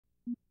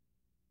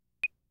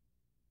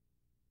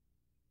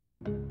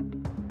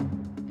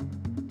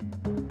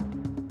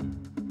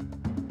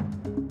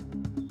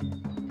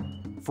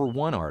For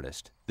one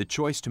artist, the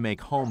choice to make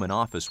home and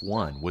office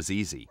one was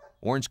easy.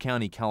 Orange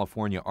County,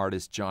 California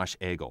artist Josh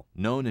Egel,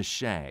 known as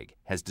Shag,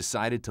 has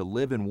decided to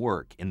live and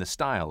work in the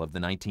style of the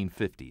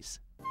 1950s.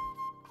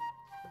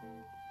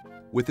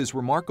 With his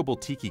remarkable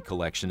tiki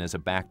collection as a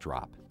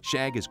backdrop,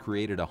 Shag has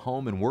created a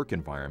home and work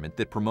environment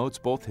that promotes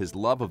both his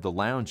love of the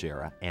lounge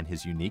era and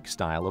his unique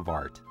style of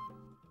art.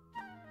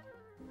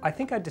 I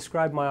think I'd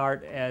describe my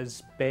art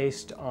as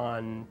based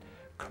on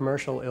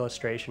commercial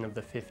illustration of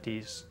the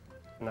 50s,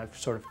 and I've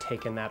sort of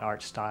taken that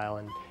art style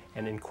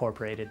and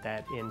incorporated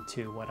that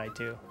into what I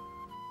do.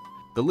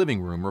 The living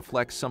room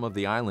reflects some of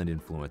the island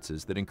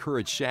influences that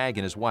encouraged Shag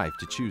and his wife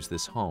to choose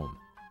this home.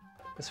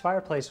 This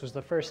fireplace was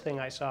the first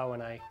thing I saw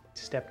when I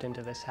stepped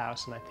into this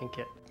house, and I think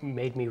it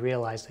made me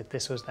realize that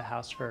this was the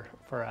house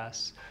for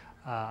us.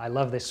 I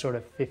love this sort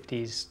of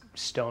 50s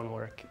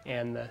stonework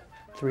and the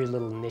three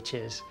little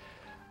niches.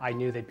 I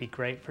knew they'd be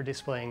great for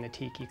displaying the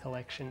tiki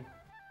collection.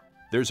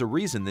 There's a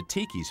reason the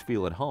tikis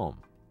feel at home.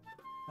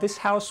 This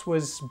house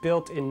was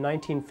built in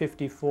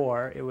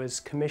 1954. It was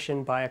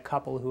commissioned by a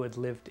couple who had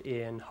lived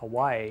in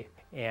Hawaii,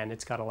 and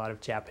it's got a lot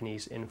of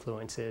Japanese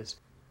influences.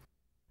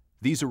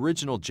 These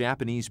original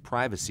Japanese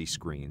privacy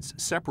screens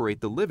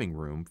separate the living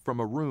room from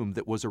a room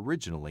that was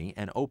originally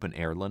an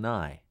open-air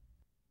lanai.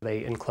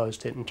 They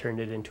enclosed it and turned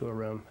it into a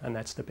room, and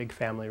that's the big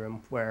family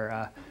room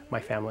where my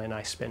family and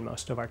I spend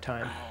most of our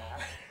time.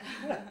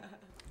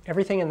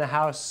 Everything in the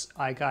house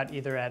I got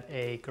either at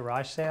a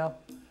garage sale,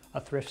 a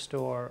thrift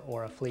store,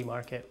 or a flea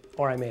market,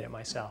 or I made it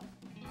myself.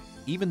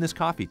 Even this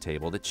coffee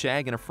table that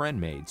Shag and a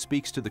friend made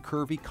speaks to the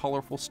curvy,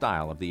 colorful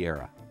style of the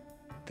era.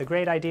 The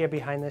great idea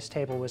behind this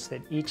table was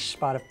that each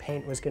spot of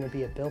paint was going to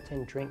be a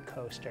built-in drink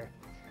coaster.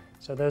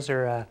 So those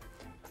are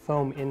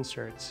foam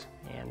inserts,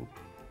 and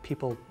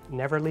people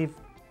never leave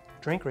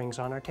drink rings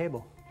on our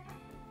table.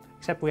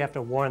 Except we have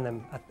to warn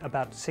them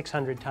about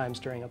 600 times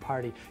during a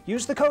party.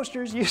 Use the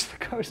coasters, use the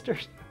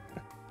coasters.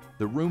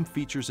 The room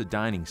features a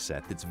dining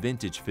set that's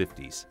vintage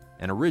 50s,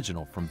 an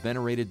original from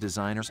venerated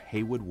designers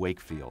Haywood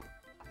Wakefield.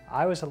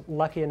 I was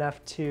lucky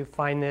enough to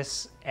find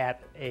this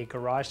at a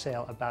garage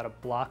sale about a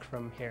block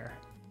from here.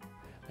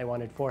 They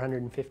wanted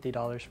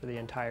 $450 for the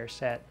entire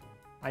set.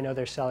 I know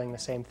they're selling the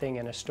same thing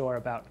in a store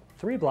about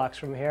 3 blocks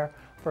from here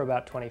for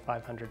about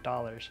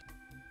 $2,500.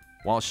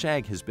 While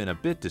Shag has been a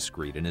bit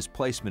discreet in his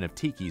placement of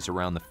tikis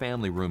around the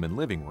family room and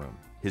living room,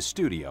 his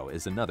studio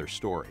is another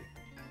story.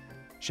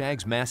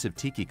 Shag's massive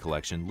tiki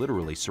collection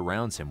literally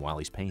surrounds him while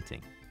he's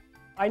painting.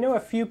 I know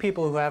a few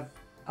people who have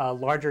a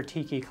larger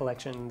tiki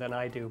collection than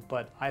I do,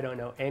 but I don't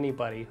know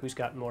anybody who's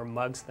got more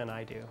mugs than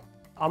I do.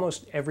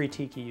 Almost every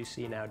tiki you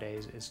see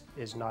nowadays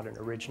is not an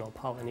original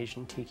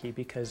Polynesian tiki,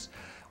 because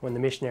when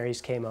the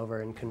missionaries came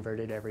over and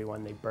converted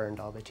everyone, they burned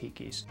all the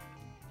tikis.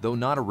 Though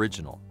not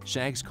original,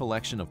 Shag's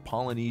collection of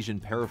Polynesian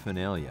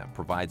paraphernalia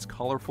provides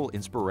colorful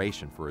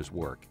inspiration for his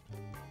work.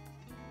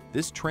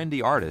 This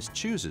trendy artist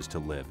chooses to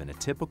live in a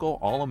typical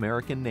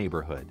all-American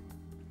neighborhood.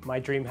 My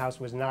dream house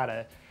was not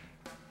a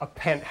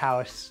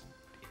penthouse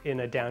in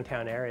a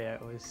downtown area.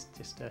 It was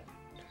just a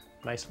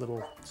nice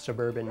little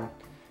suburban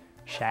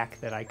shack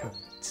that I could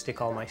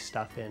stick all my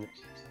stuff in.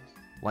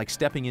 Like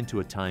stepping into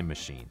a time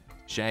machine,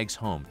 Shag's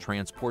home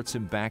transports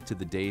him back to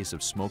the days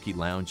of smoky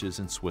lounges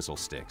and swizzle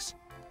sticks.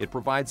 It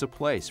provides a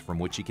place from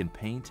which he can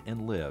paint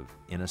and live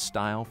in a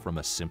style from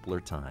a simpler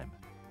time.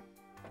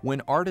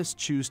 When artists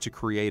choose to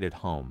create at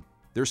home,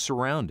 their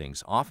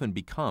surroundings often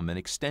become an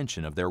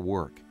extension of their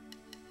work.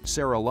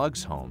 Sarah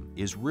Lugg's home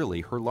is really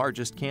her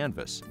largest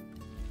canvas.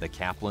 The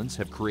Kaplans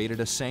have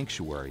created a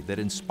sanctuary that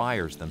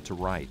inspires them to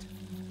write.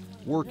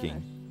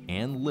 Working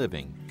and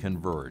living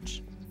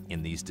converge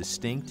in these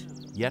distinct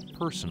yet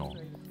personal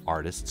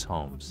artists'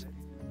 homes.